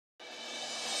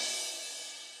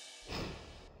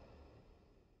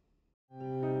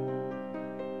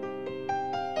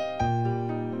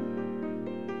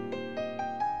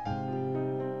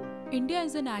India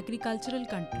is an agricultural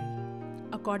country.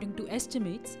 According to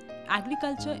estimates,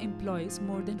 agriculture employs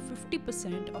more than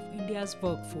 50% of India's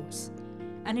workforce,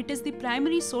 and it is the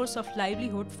primary source of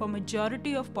livelihood for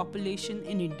majority of population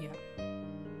in India.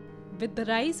 With the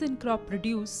rise in crop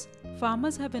produce,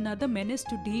 farmers have another menace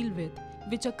to deal with,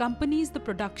 which accompanies the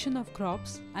production of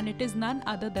crops, and it is none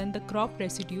other than the crop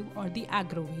residue or the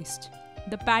agro-waste.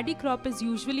 The paddy crop is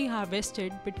usually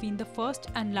harvested between the first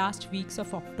and last weeks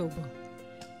of October.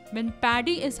 When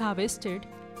paddy is harvested,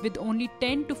 with only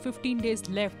 10 to 15 days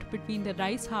left between the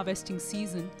rice harvesting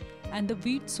season and the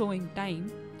wheat sowing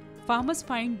time, farmers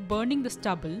find burning the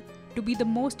stubble to be the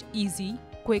most easy,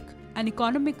 quick, and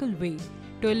economical way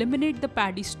to eliminate the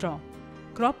paddy straw.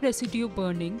 Crop residue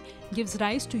burning gives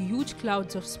rise to huge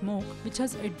clouds of smoke, which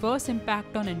has adverse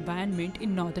impact on environment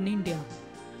in northern India.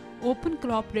 Open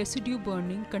crop residue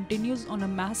burning continues on a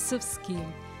massive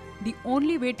scale. The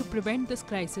only way to prevent this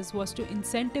crisis was to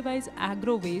incentivize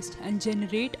agro-waste and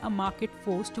generate a market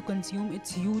force to consume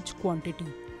its huge quantity.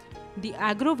 The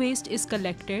agro-waste is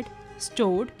collected,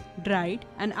 stored, dried,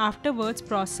 and afterwards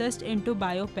processed into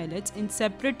biopellets in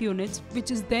separate units,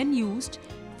 which is then used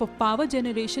for power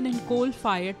generation in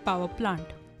coal-fired power plant.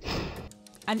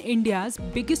 And India's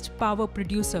biggest power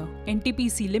producer,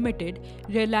 NTPC Limited,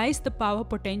 realized the power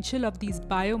potential of these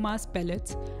biomass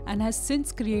pellets and has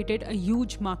since created a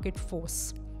huge market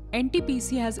force.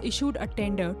 NTPC has issued a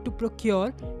tender to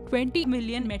procure 20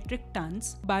 million metric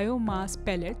tons biomass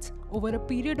pellets over a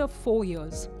period of 4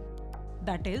 years.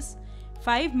 That is,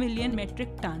 5 million metric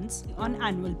tons on an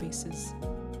annual basis.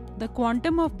 The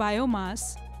quantum of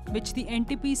biomass which the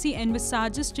NTPC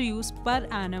envisages to use per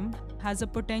annum has a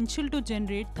potential to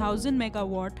generate 1000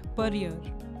 megawatt per year.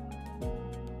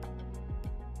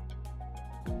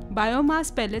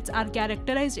 Biomass pellets are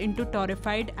characterized into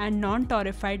torrefied and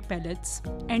non-torrefied pellets.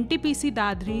 NTPC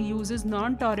Dadri uses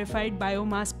non-torrefied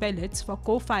biomass pellets for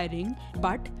co-firing,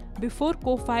 but before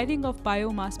co-firing of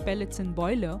biomass pellets in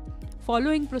boiler,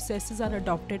 following processes are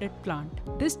adopted at plant.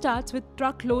 This starts with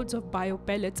truckloads of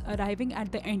biopellets arriving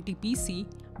at the NTPC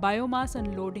biomass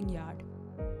unloading yard.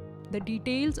 The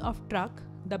details of truck,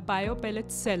 the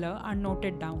biopellets seller are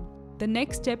noted down. The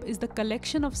next step is the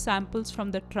collection of samples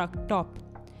from the truck top.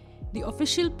 The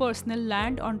official personnel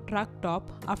land on truck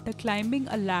top after climbing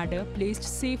a ladder placed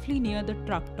safely near the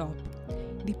truck top.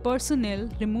 The personnel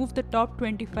remove the top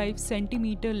 25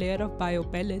 cm layer of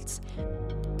biopellets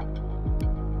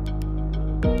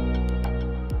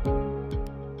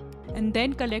and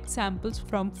then collect samples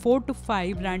from 4 to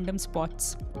 5 random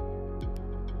spots.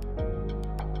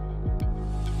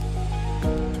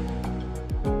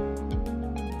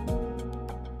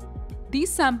 These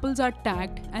samples are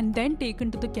tagged and then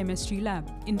taken to the chemistry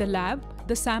lab. In the lab,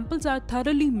 the samples are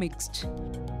thoroughly mixed.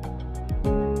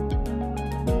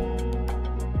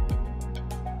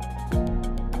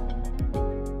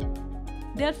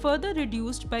 They are further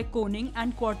reduced by coning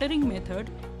and quartering method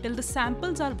till the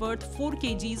samples are worth 4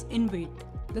 kgs in weight.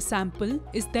 The sample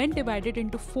is then divided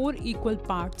into 4 equal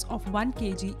parts of 1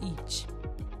 kg each.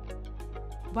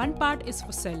 1 part is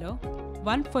for seller,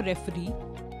 1 for referee,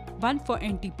 1 for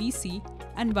NTPC,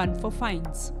 and 1 for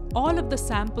fines. All of the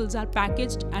samples are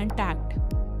packaged and tagged.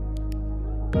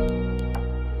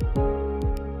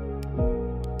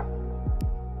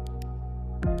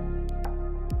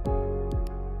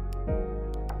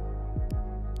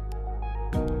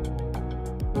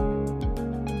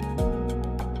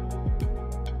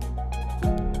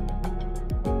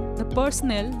 The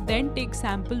personnel then take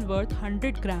sample worth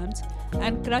 100 grams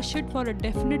and crush it for a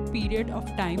definite period of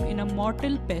time in a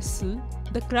mortar pestle.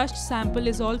 The crushed sample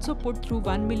is also put through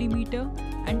 1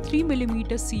 mm and 3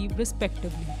 mm sieve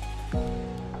respectively.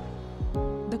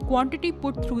 The quantity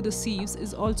put through the sieves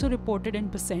is also reported in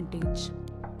percentage.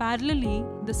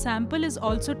 Parallelly, the sample is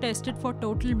also tested for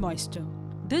total moisture.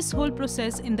 This whole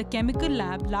process in the chemical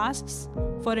lab lasts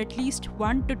for at least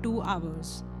 1 to 2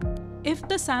 hours. If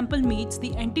the sample meets the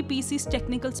NTPC's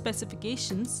technical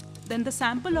specifications, then the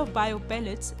sample of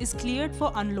biopellets is cleared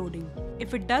for unloading.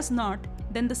 If it does not,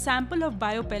 then the sample of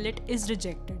biopellet is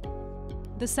rejected.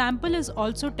 The sample is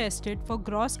also tested for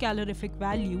gross calorific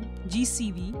value,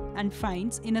 GCV, and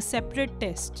fines in a separate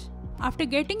test. After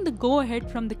getting the go-ahead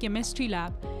from the chemistry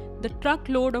lab, the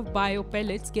truckload of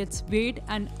biopellets gets weighed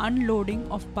and unloading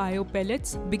of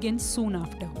biopellets begins soon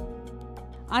after.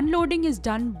 Unloading is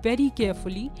done very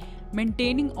carefully,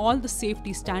 maintaining all the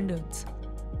safety standards.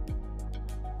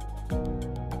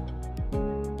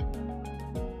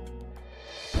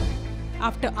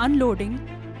 After unloading,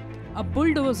 a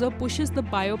bulldozer pushes the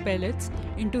biopellets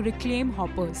into reclaim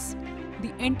hoppers. The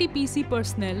NTPC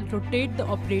personnel rotate the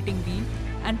operating wheel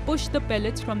and push the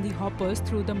pellets from the hoppers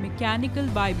through the mechanical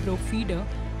vibro feeder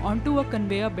onto a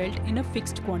conveyor belt in a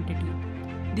fixed quantity.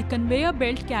 The conveyor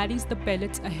belt carries the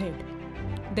pellets ahead.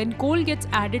 Then coal gets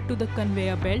added to the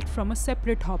conveyor belt from a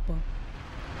separate hopper.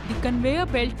 The conveyor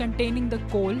belt containing the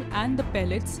coal and the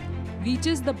pellets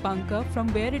reaches the bunker from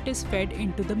where it is fed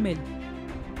into the mill.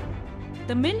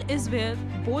 The mill is where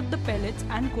both the pellets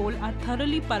and coal are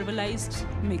thoroughly pulverized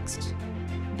mixed.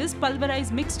 This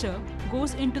pulverized mixture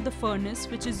goes into the furnace,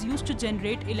 which is used to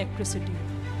generate electricity.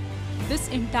 This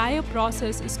entire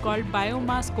process is called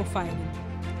biomass co-firing.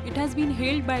 It has been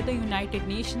hailed by the United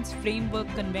Nations Framework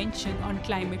Convention on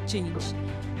Climate Change,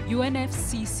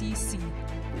 UNFCCC,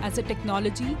 as a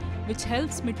technology which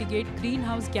helps mitigate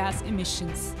greenhouse gas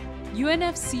emissions.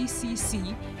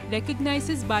 UNFCCC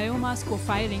recognizes biomass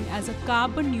co-firing as a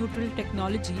carbon-neutral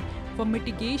technology for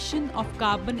mitigation of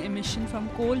carbon emission from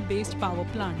coal-based power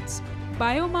plants.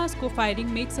 Biomass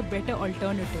co-firing makes a better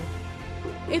alternative.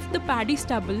 If the paddy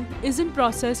stubble isn't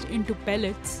processed into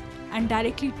pellets and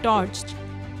directly torched,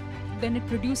 then it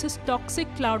produces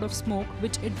toxic cloud of smoke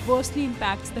which adversely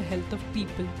impacts the health of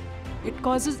people. It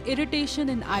causes irritation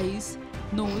in eyes,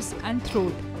 nose and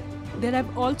throat. There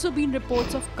have also been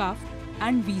reports of cough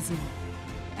and wheezing.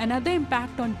 Another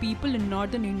impact on people in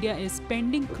northern India is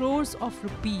spending crores of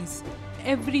rupees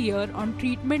every year on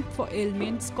treatment for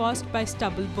ailments caused by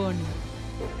stubble burning.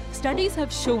 Studies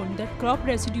have shown that crop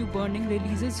residue burning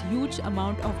releases huge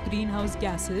amount of greenhouse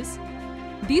gases.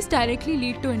 These directly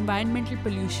lead to environmental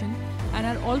pollution and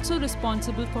are also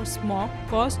responsible for smog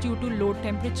caused due to low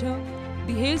temperature,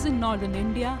 the haze in northern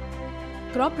India.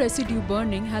 Crop residue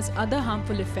burning has other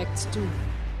harmful effects too.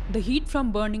 The heat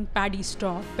from burning paddy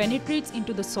straw penetrates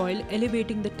into the soil,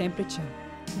 elevating the temperature.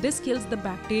 This kills the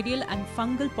bacterial and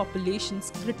fungal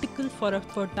populations critical for a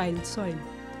fertile soil.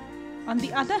 On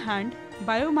the other hand,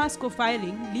 biomass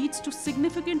co-firing leads to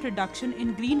significant reduction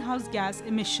in greenhouse gas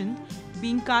emission,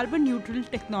 being carbon neutral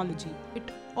technology. It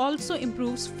also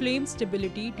improves flame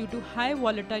stability due to high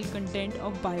volatile content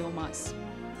of biomass.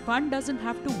 One doesn't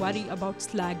have to worry about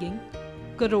slagging,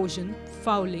 corrosion,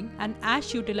 fouling and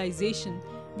ash utilization,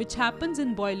 which happens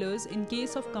in boilers in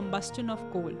case of combustion of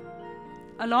coal.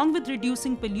 Along with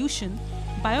reducing pollution,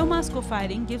 biomass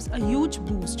co-firing gives a huge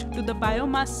boost to the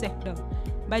biomass sector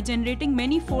by generating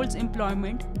many folds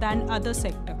employment than other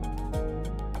sector.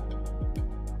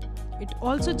 It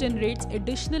also generates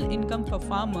additional income for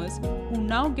farmers who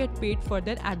now get paid for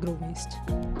their agro-waste.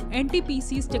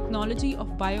 NTPC's technology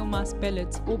of biomass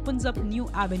pellets opens up new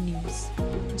avenues.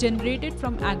 Generated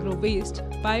from agro-waste,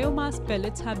 biomass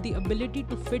pellets have the ability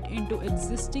to fit into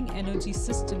existing energy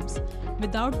systems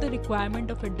without the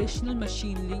requirement of additional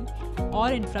machinery or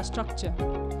infrastructure.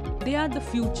 They are the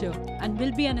future and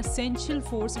will be an essential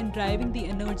force in driving the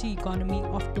energy economy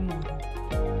of tomorrow.